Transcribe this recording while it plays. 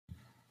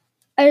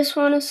I just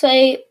want to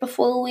say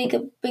before we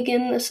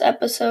begin this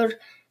episode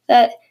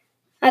that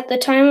at the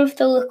time of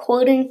the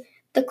recording,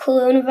 the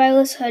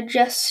coronavirus had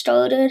just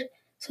started,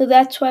 so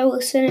that's why we're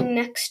sitting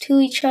next to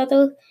each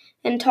other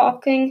and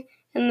talking,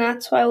 and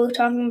that's why we're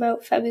talking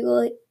about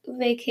February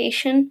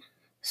vacation.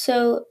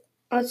 So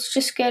let's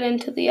just get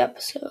into the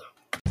episode.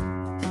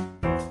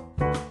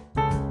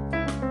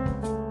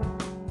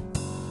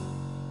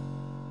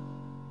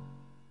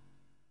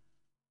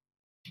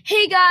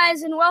 Hey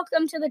guys, and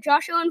welcome to the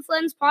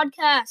Josho&friends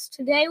podcast.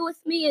 Today with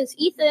me is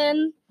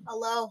Ethan.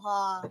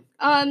 Aloha.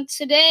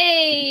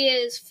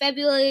 Today is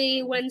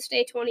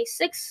Wednesday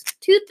 26th,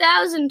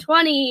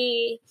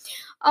 2020.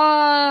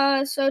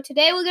 So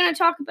today we're going to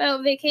talk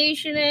about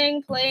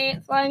vacationing,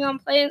 flying on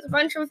planes, a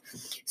bunch of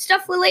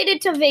stuff related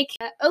to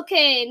vacation.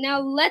 Okay, now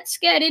let's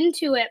get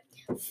into it.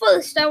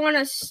 First, I want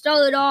to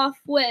start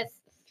off with,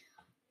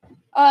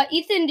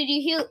 Ethan, did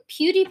you hear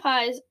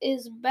PewDiePie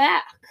is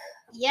back?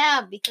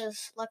 Yeah,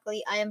 because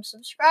luckily I am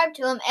subscribed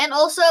to him. And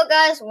also,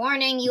 guys,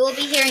 warning, you will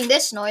be hearing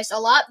this noise a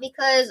lot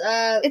because,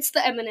 it's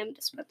the M&M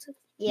dispenser.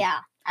 Yeah,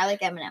 I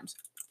like M&Ms.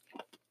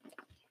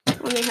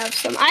 Let me have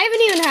some. I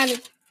haven't even had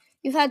it.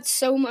 You've had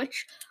so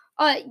much.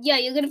 Yeah,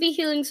 you're going to be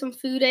hearing some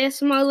food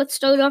ASMR. Let's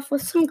start off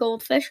with some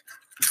goldfish.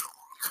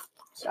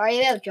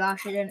 Sorry about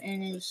Josh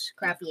and his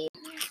crappy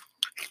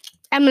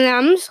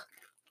M&Ms.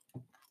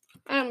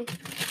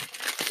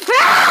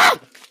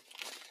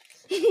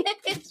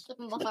 It's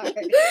smart.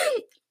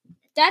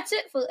 That's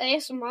it for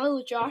ASMR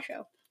with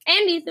Josho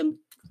and Ethan.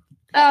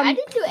 I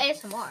didn't do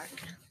ASMR.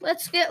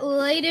 Let's get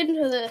right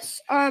into this.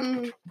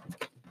 Okay,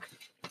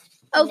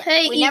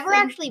 we Ethan. never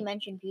actually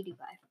mentioned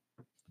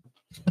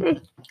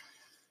PewDiePie.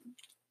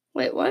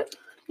 Wait, what?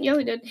 Yeah,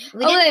 we did.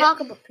 We didn't talk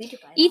about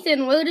PewDiePie.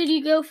 Ethan, where did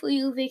you go for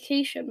your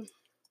vacation?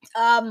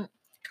 I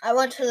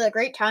went to the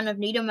great town of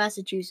Needham,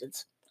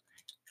 Massachusetts.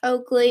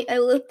 Oh, great. I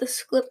wrote the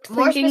script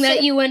thinking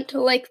that you went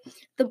to, like,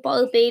 the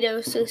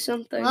Barbados or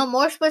something. Well,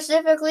 more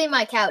specifically,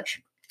 my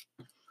couch.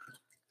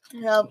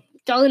 So,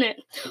 darn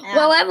it. Yeah.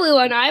 Well,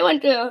 everyone, I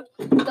went to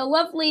the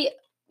lovely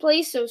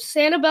place of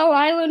Sanibel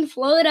Island,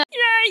 Florida.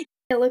 Yay!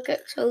 I look at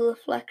the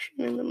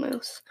reflection in the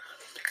mouse.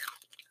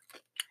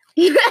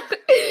 You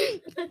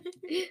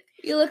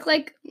look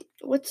like,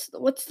 what's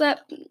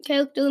that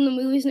character in the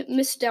movies,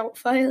 Miss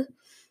Doubtfire?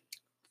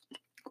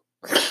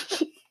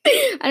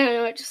 I don't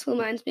know, it just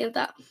reminds me of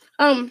that.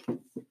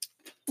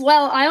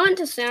 Well, I went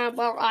to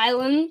Sanibel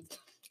Island.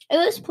 It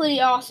was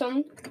pretty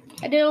awesome.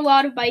 I did a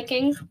lot of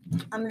biking.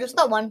 I'm just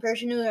the one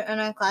person in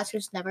our class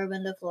who's never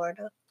been to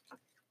Florida.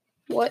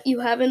 What? You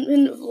haven't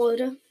been to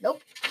Florida?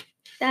 Nope.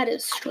 That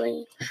is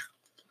strange.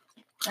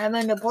 I've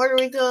been to Puerto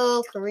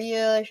Rico,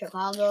 Korea,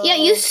 Chicago. Yeah,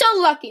 you're so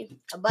lucky.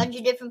 A bunch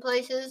of different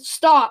places.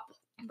 Stop.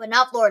 But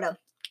not Florida.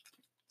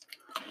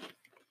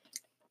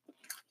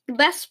 The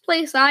best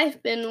place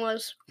I've been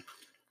was...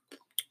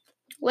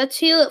 Let's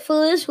hear it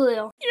for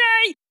Israel.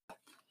 Yay!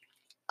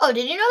 Oh,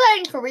 did you know that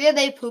in Korea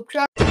they have poop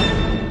trucks?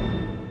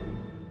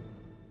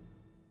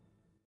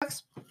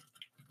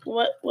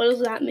 What does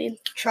that mean?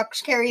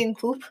 Trucks carrying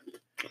poop.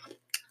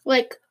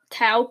 Like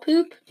cow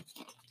poop?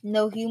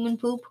 No human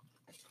poop.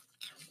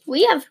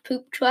 We have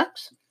poop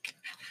trucks.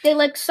 They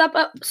like suck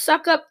up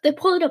the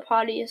porta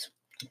potties.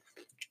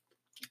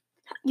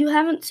 You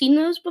haven't seen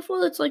those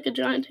before? It's like a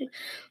giant thing.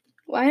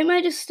 Why am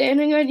I just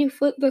standing on your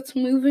foot that's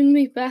moving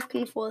me back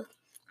and forth?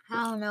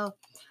 I don't know.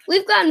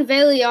 We've gotten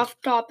very off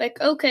topic.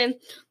 Okay.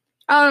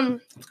 So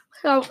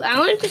I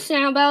went to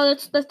Sanibel.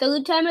 It's the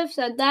third time I've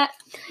said that.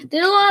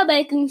 Did a lot of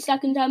biking.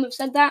 Second time I've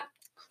said that.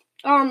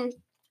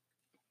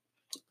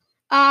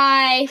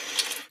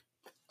 Let's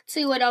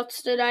see, what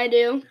else did I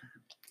do?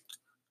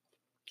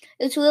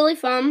 It's really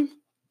fun.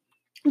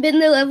 Been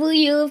there every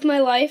year of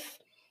my life.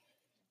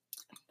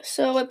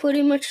 So I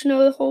pretty much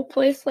know the whole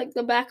place like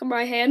the back of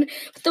my hand.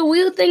 But the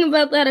weird thing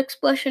about that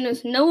expression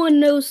is no one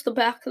knows the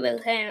back of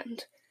their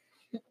hand.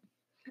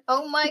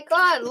 Oh my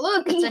god,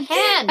 look, it's a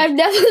hand. I've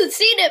never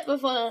seen it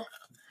before.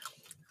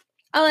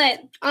 Alright,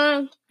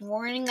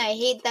 warning, I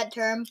hate that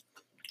term.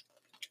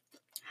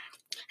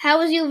 How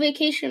was your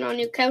vacation on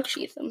your couch,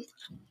 Ethan?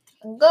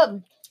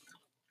 Good.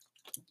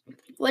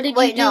 What did you do?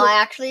 Wait, no,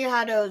 I actually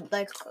had a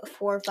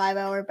 4 or 5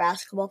 hour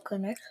basketball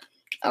clinic.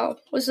 Oh,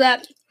 was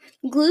that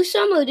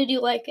gruesome or did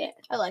you like it?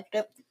 I liked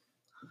it.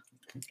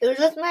 It was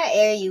with my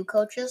AAU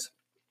coaches.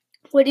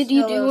 What did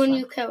you do on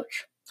your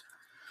couch?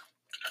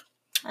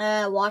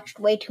 Watched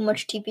way too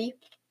much TV.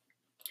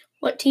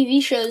 What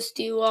TV shows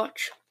do you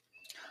watch?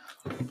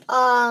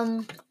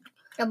 A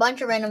bunch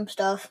of random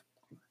stuff.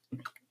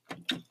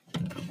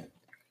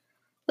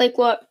 Like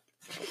what?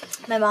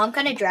 My mom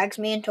kind of drags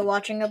me into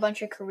watching a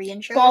bunch of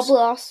Korean shows. Bob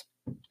Ross.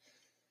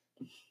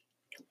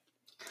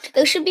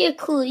 There should be a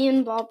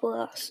Korean Bob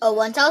Ross. Oh,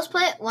 once I was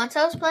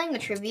playing a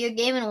trivia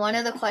game, and one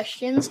of the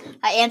questions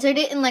I answered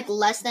it in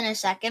less than a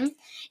second.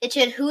 It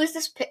said, "Who's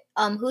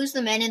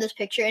the man in this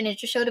picture?" And it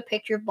just showed a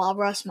picture of Bob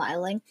Ross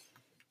smiling.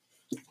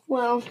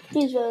 Wow,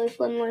 he's very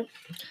friendly.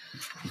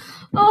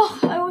 Oh,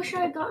 I wish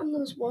I had gotten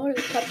those water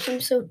cups. I'm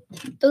so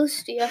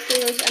thirsty after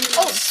those M&Ms.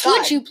 Oh, God.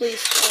 Would you please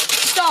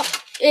stop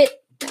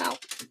it now?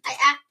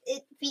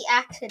 It be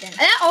accident.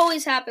 That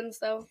always happens,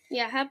 though.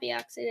 Yeah, happy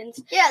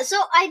accidents. Yeah, so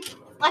I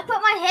put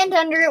my hand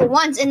under it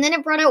once, and then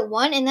it brought out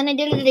 1, and then I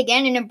did it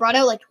again, and it brought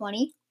out like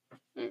 20.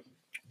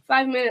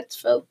 5 minutes,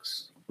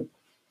 folks.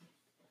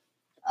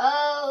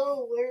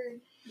 Oh, we're.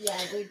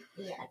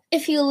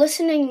 If you're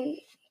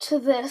listening to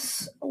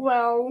this,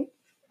 well,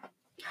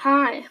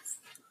 hi.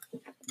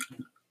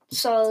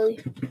 Sorry.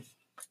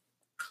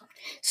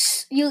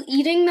 You're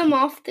eating them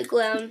off the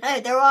ground.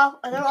 Hey, they're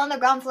on the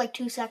ground for like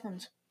 2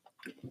 seconds.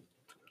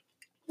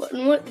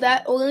 What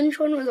that orange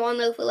one was on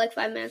there for like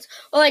 5 minutes.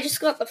 Oh, I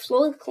just got the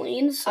floor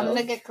cleaned, so... I'm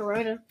gonna get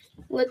Corona.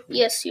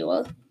 Yes, you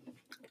are.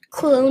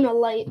 Corona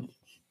Light.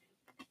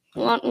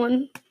 Want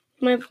one?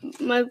 My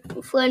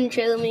friend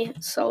Jeremy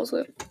sells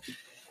it.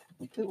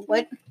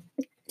 What?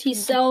 He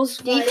sells...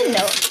 Do you even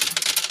know?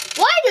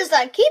 Why does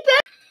that keep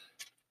it?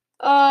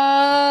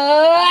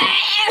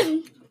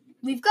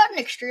 We've gotten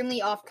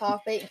extremely off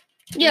topic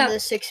in the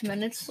 6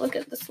 minutes. Look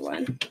at this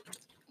line.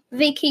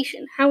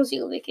 Vacation. How was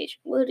your vacation?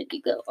 Where did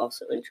you go?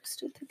 Also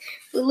interesting thing.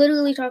 We're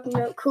literally talking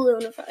about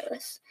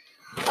coronavirus.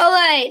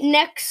 Alright,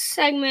 next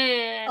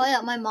segment. Oh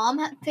yeah, my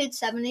mom paid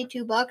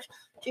 $72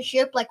 to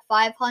ship like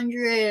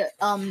 500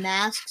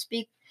 masks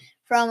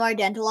from our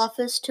dental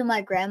office to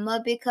my grandma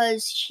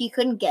because she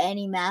couldn't get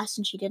any masks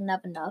and she didn't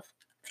have enough.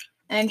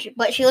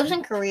 But she lives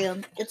in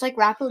Korea. It's like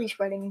rapidly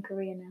spreading in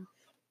Korea now.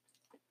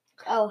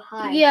 Oh,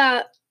 hi.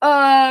 Yeah,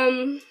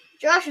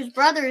 Josh's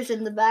brother is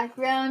in the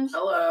background.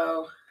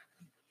 Hello.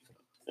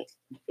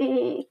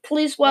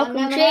 Please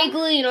welcome Jay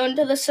Glean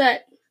onto the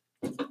set.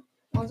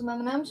 Want some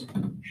M&Ms?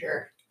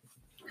 Sure.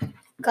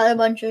 Got a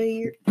bunch of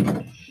your...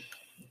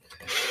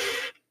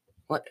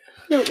 What?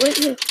 No, wait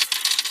here.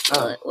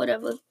 Oh.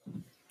 Whatever.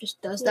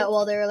 Just does that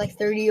while there are like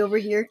 30 over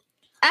here.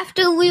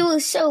 After we were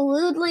so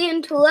rudely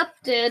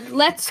interrupted,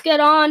 let's get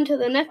on to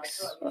the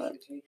next one.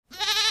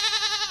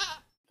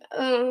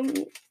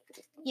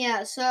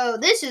 Yeah, so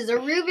this is a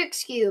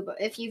Rubik's Cube,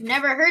 if you've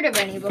never heard of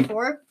any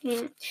before.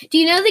 Do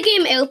you know the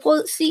game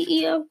Airport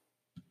CEO?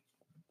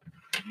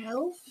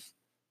 No.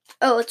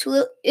 Oh,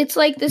 it's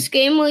like this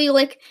game where you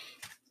like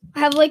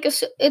have like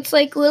it's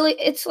like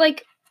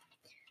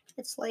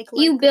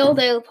you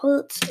build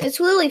airports. It's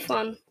really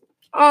fun.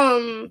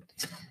 Now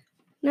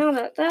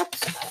that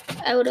that's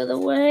out of the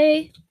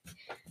way,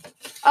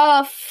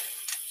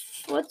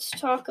 let's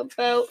talk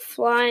about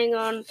flying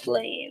on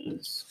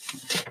planes.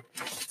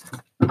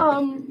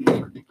 Oh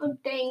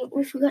dang,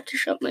 we forgot to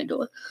shut my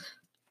door.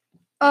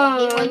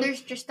 When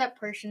there's just that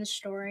person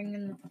storing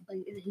and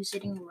like who's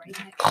sitting right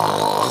next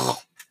to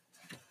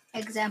you.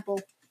 Example.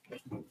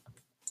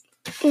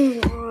 Oh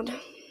god.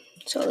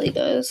 Sorry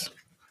guys.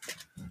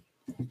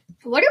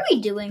 What are we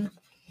doing?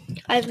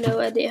 I have no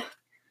idea.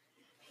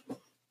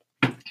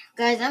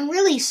 Guys, I'm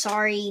really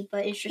sorry,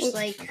 but it's just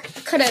like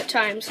cut out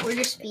times. We're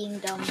just being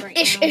dumb right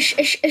now.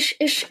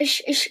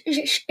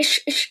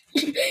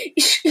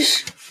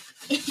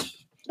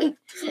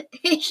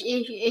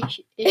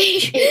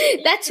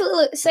 That's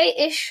what say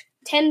ish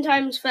 10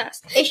 times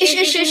fast. I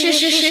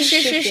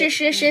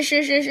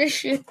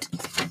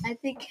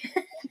think.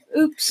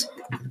 Oops.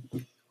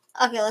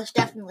 Okay, let's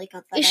definitely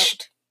cut that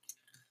out.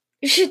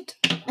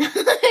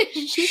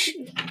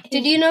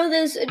 Did you know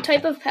there's a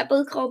type of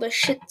pepper called a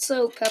Shih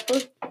Tzu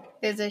pepper?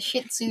 There's a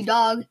Shih Tzu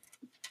dog.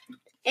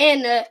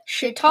 And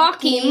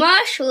shiitake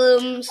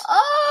mushrooms.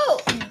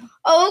 Oh!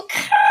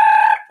 Okay.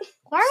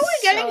 Why are we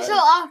getting so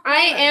off?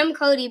 I am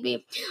Cody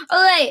B.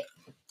 Alright.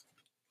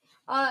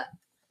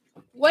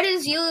 What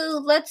is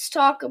let's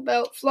talk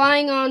about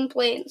flying on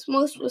planes.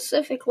 More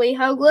specifically,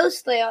 how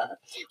gross they are.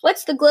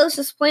 What's the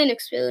grossest plane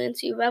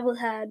experience you've ever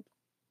had?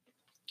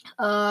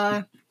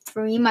 For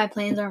me, my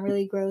planes aren't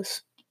really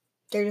gross.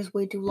 They're just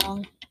way too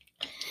long.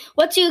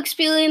 What's your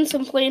experience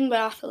in plane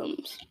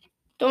bathrooms?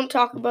 Don't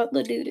talk about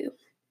the doo-doo.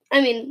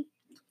 I mean,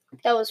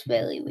 that was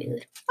very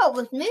weird. Oh,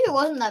 with me, it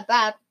wasn't that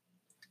bad.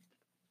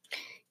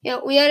 Yeah,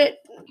 we had a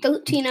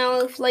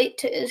 13-hour flight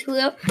to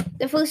Israel.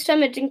 The first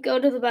time I didn't go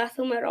to the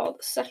bathroom at all.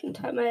 The second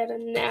time I had a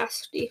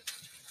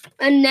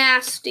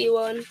nasty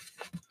one.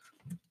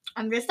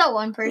 I'm just that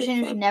one person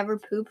who's never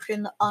pooped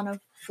on a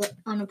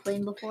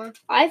plane before.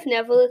 I've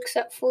never,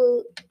 except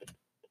for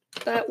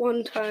that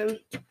one time.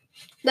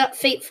 That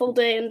fateful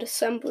day in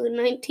December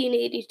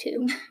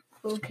 1982.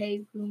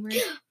 Okay, boomer.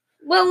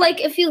 Well,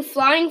 like, if you're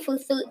flying for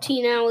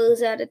 13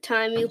 hours at a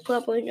time, you're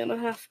probably gonna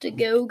have to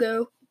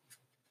go.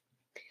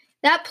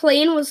 That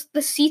plane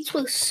the seats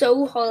were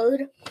so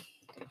hard.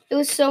 It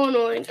was so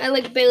annoying. I,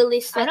 barely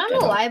slept. I don't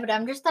know why, but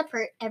I'm just that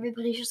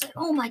everybody's just like,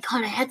 oh my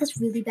god, I had this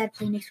really bad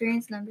plane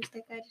experience, and I'm just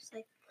like,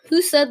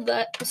 who said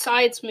that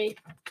besides me?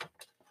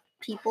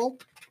 People.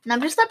 And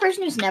I'm just that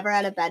person who's never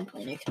had a bad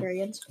plane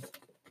experience.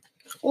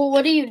 Well,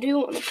 what do you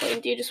do on a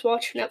plane? Do you just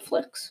watch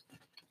Netflix?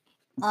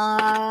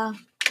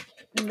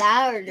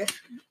 That or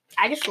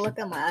I just look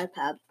at my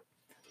iPad.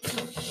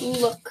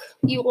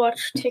 You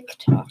watch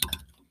TikTok.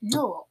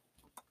 No.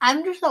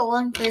 I'm just the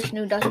one person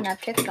who doesn't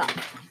have TikTok.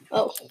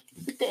 Oh,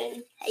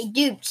 dang. Hey,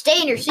 dude,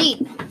 stay in your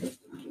seat.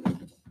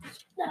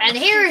 And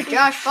here is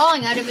Josh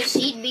falling out of his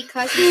seat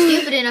because he's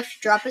stupid enough to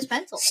drop his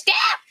pencil.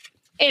 Stop!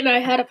 And I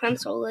had a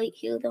pencil right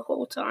here the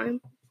whole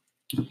time.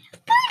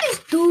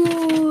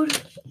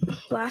 Dude.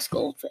 Last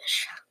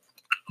goldfish.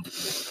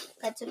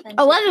 That's offensive.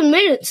 11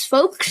 minutes,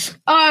 folks.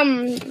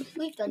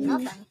 We've done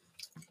nothing.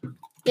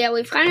 Yeah,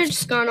 we've kind of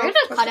just gone We're off.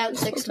 gonna cut out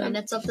 6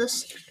 minutes of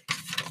this.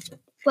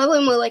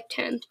 Probably more like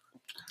 10.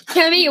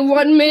 I mean,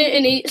 1 minute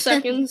and 8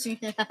 seconds.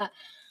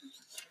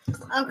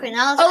 Okay,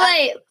 now let's... Oh,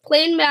 wait.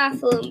 Plain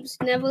bathrooms.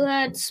 Never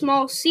had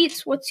small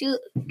seats.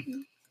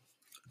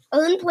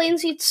 Aren't plane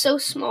seats so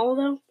small,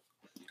 though?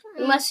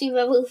 Unless you've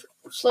ever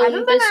flown I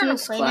haven't been on a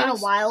business plane class. in a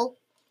while,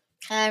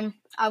 and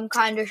I'm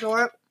kind of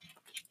short,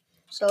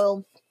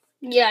 so...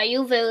 Yeah,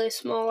 you're very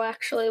small,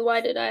 actually.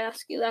 Why did I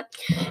ask you that?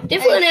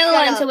 Different Hey,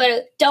 airlines shut are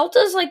better.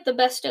 Delta's like the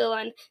best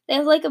airline. They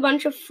have like a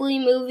bunch of free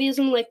movies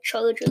and like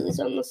chargers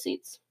on the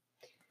seats.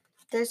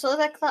 There's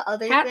like the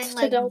other Hats thing, to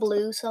like Delta.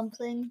 blue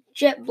something.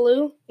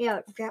 JetBlue. Yeah,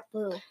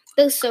 JetBlue.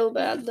 They're so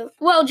bad, though.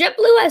 Well,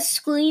 JetBlue has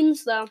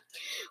screens, though.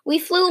 We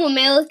flew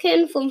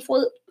American from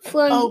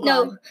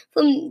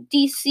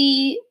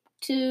DC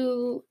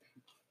to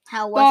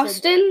How was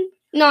Boston.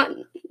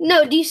 No,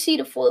 DC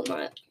to Fort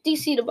Myers.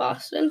 DC to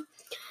Boston.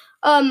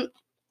 Did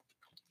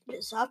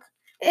it suck?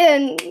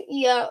 And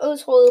yeah, it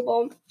was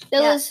horrible.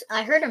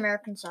 I heard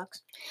American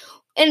sucks.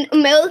 And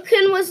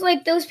American was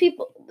like those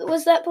people.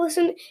 Was that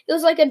person? It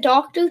was like a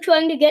doctor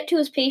trying to get to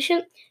his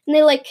patient, and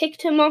they like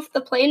kicked him off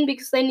the plane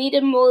because they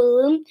needed more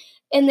room,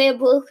 and they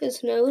broke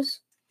his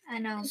nose. I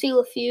know. Because he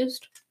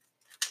refused.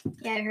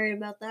 Yeah, I heard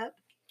about that.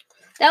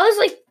 That was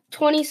like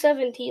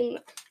 2017.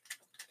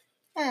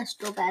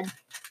 Still bad.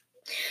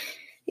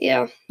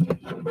 Yeah.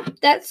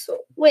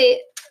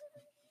 Wait.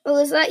 Oh,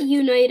 was that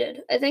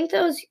United? I think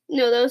that was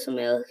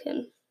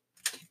American.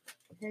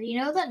 Did you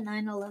know that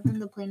 9/11,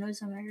 the plane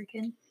was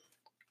American?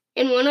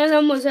 And one of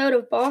them was out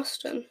of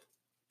Boston.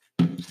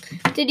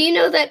 Did you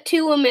know that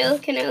 2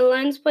 American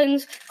Airlines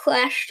planes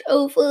crashed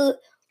over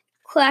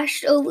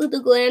the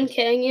Grand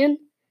Canyon?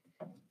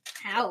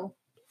 How?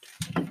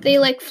 They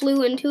like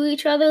flew into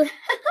each other.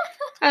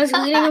 I was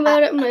reading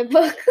about it in my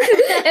book,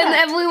 and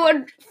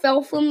everyone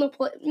fell from the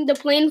plane. The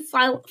plane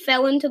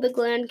fell into the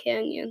Grand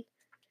Canyon.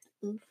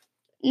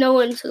 No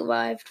one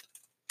survived.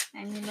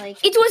 I mean,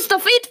 like... It was the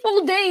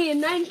fateful day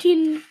in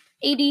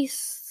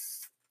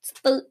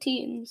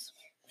 1913.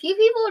 Few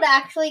people would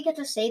actually get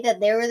to say that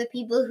they were the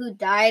people who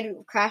died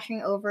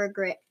crashing over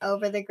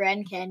the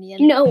Grand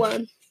Canyon. No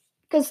one.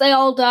 Because they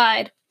all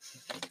died.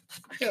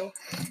 True.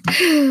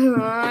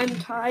 I'm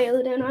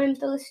tired and I'm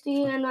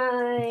thirsty and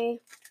I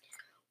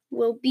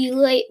will be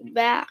late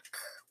back.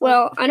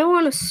 Well, I don't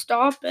want to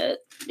stop it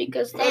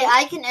because... Hey,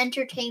 I can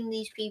entertain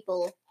these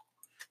people.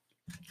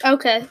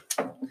 Okay.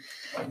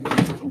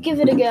 Give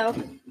it a go.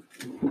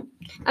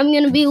 I'm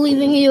going to be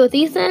leaving you with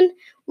Ethan.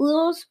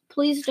 Rules,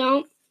 please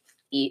don't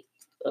eat.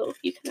 Oh,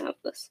 you can have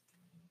this.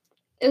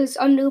 It was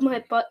under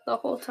my butt the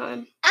whole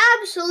time.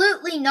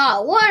 Absolutely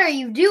not. What are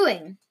you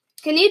doing?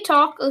 Can you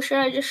talk or should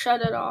I just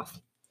shut it off?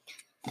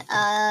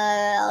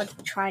 I'll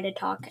try to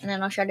talk and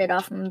then I'll shut it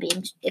off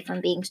if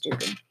I'm being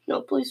stupid.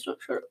 No, please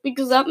don't shut it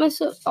because that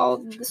messes up all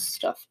of this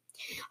stuff.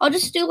 I'll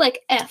just do like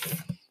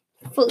F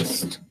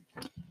first.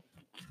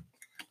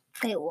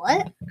 Wait,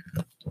 what?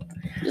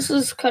 This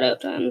is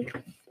cutout time.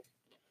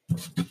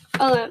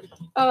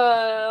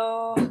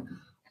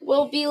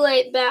 We'll be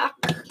right back.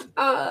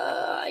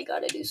 I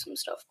gotta do some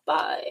stuff.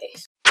 Bye.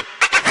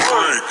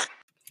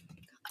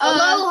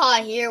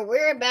 Aloha here.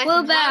 We're back in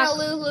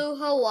Honolulu,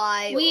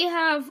 Hawaii. We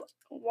have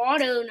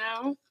water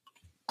now.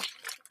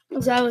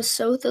 Because I was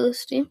so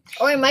thirsty.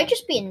 Or it might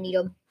just be a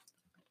needle.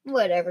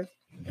 Whatever.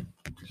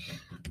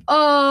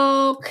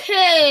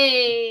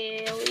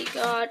 Okay. We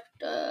got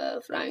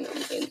flying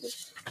on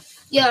planes.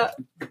 Yeah.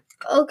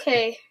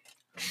 Okay.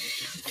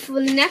 For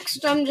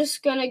next, I'm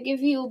just gonna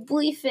give you a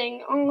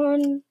briefing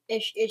on...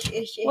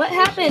 What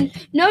happened?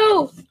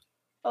 No!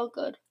 Oh,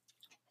 good.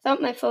 I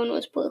thought my phone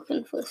was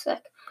broken for a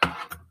sec.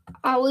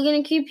 We're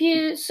gonna keep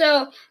you...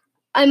 So,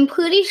 I'm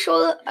pretty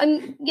sure...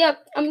 I'm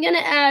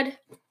gonna add...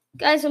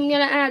 Guys, I'm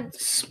gonna add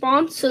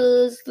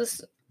sponsors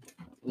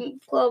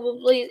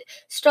probably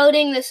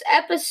starting this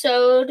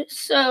episode,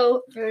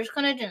 so... We're just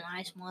gonna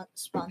deny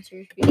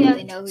sponsors because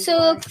they know who so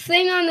are. the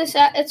thing on this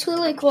app, it's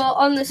really cool.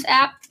 On this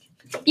app,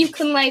 you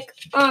can,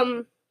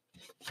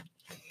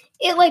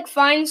 it,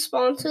 finds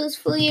sponsors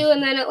for you,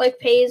 and then it,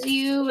 pays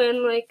you,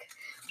 and,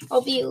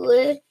 I'll be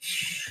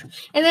rich.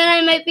 And then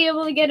I might be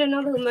able to get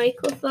another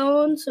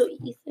microphone, so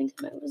Ethan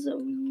can have his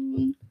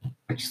own.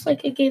 Just I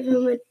gave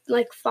him,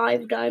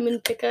 5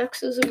 diamond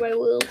pickaxes in my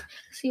world,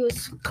 because he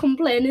was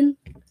complaining.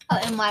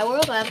 In my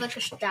world, I have, a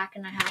stack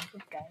and a half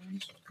of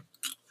diamonds.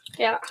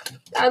 Yeah,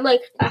 I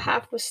like a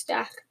half a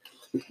stack.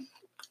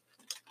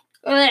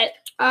 Alright,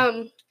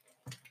 come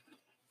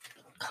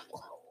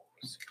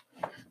close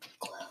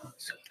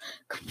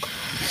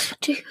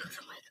to the mic.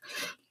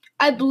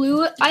 I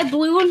blew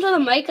into the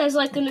mic as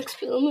an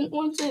experiment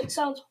once, and it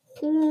sounds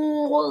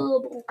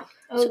horrible.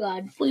 Oh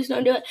God! Please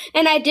don't do it.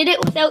 And I did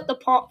it without the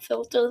pop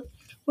filter,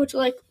 which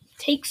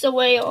takes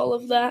away all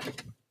of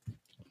that.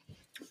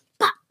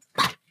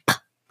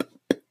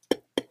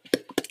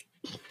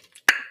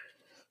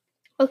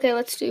 Okay,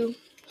 let's do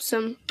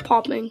some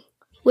popping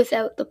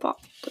without the pop.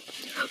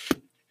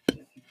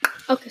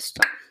 Okay,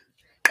 stop.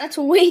 That's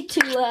way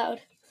too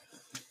loud.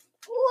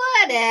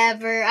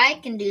 Whatever. I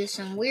can do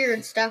some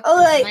weird stuff.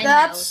 Alright, with my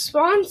that's mouth.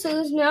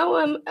 sponsors. Now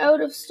I'm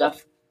out of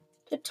stuff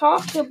to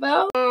talk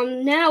about.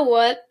 Now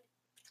what?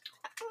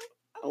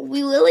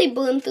 We really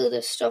blew through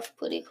this stuff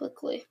pretty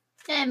quickly.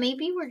 Yeah,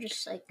 maybe we're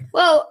just like...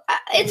 Well,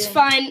 it's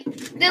fine.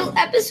 The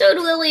episode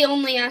really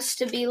only has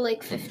to be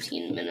like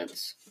 15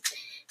 minutes.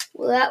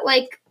 We're at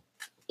like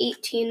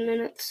 18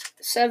 minutes,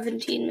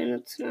 17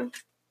 minutes now.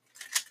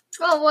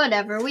 Well,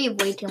 whatever. We have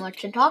way too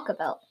much to talk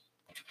about.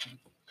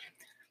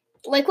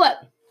 Like what?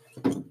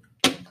 Then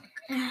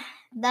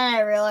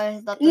I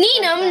realized that...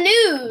 Needham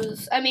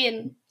News! I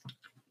mean,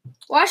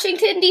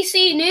 Washington,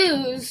 D.C.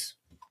 News.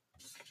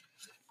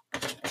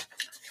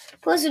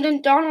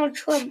 President Donald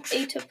Trump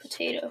ate a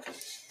potato.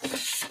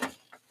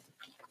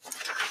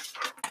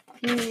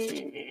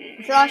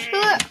 Josh,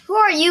 who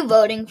are you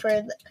voting for?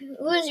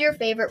 Who is your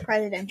favorite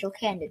presidential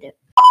candidate?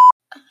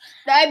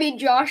 I mean,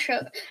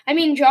 Josho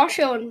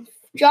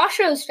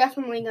is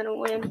definitely gonna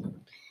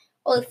win.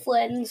 Or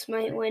Friends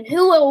might win.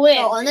 Who will win?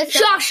 Oh,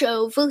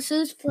 Josho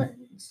versus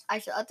Friends. I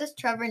saw this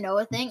Trevor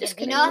Noah thing. Just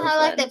You kidding, know we're how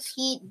like the friends.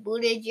 Pete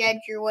Buttigieg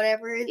or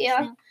whatever is?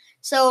 Yeah.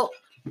 So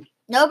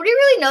nobody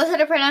really knows how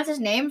to pronounce his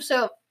name.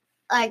 So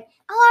like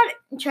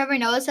Trevor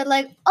Noah said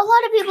like a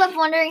lot of people are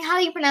wondering how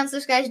you pronounce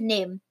this guy's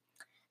name.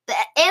 The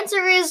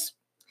answer is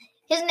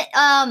his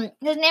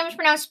name is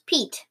pronounced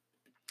Pete,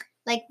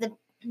 like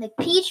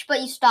peach, but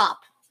you stop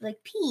like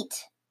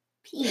Pete.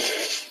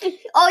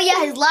 Oh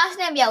yeah, his last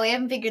name. Yeah, we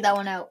haven't figured that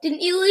one out.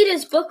 Didn't you read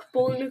his book,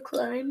 Born to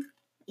Climb?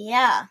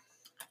 Yeah.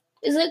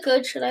 Is it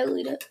good? Should I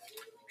read it?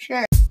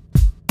 Sure.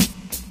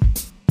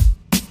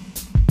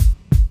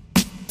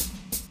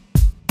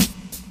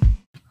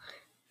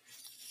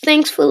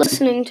 Thanks for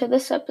listening to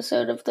this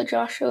episode of the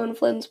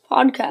Josho&friends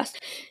podcast.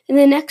 In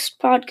the next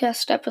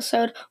podcast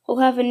episode, we'll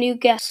have a new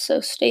guest,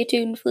 so stay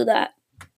tuned for that.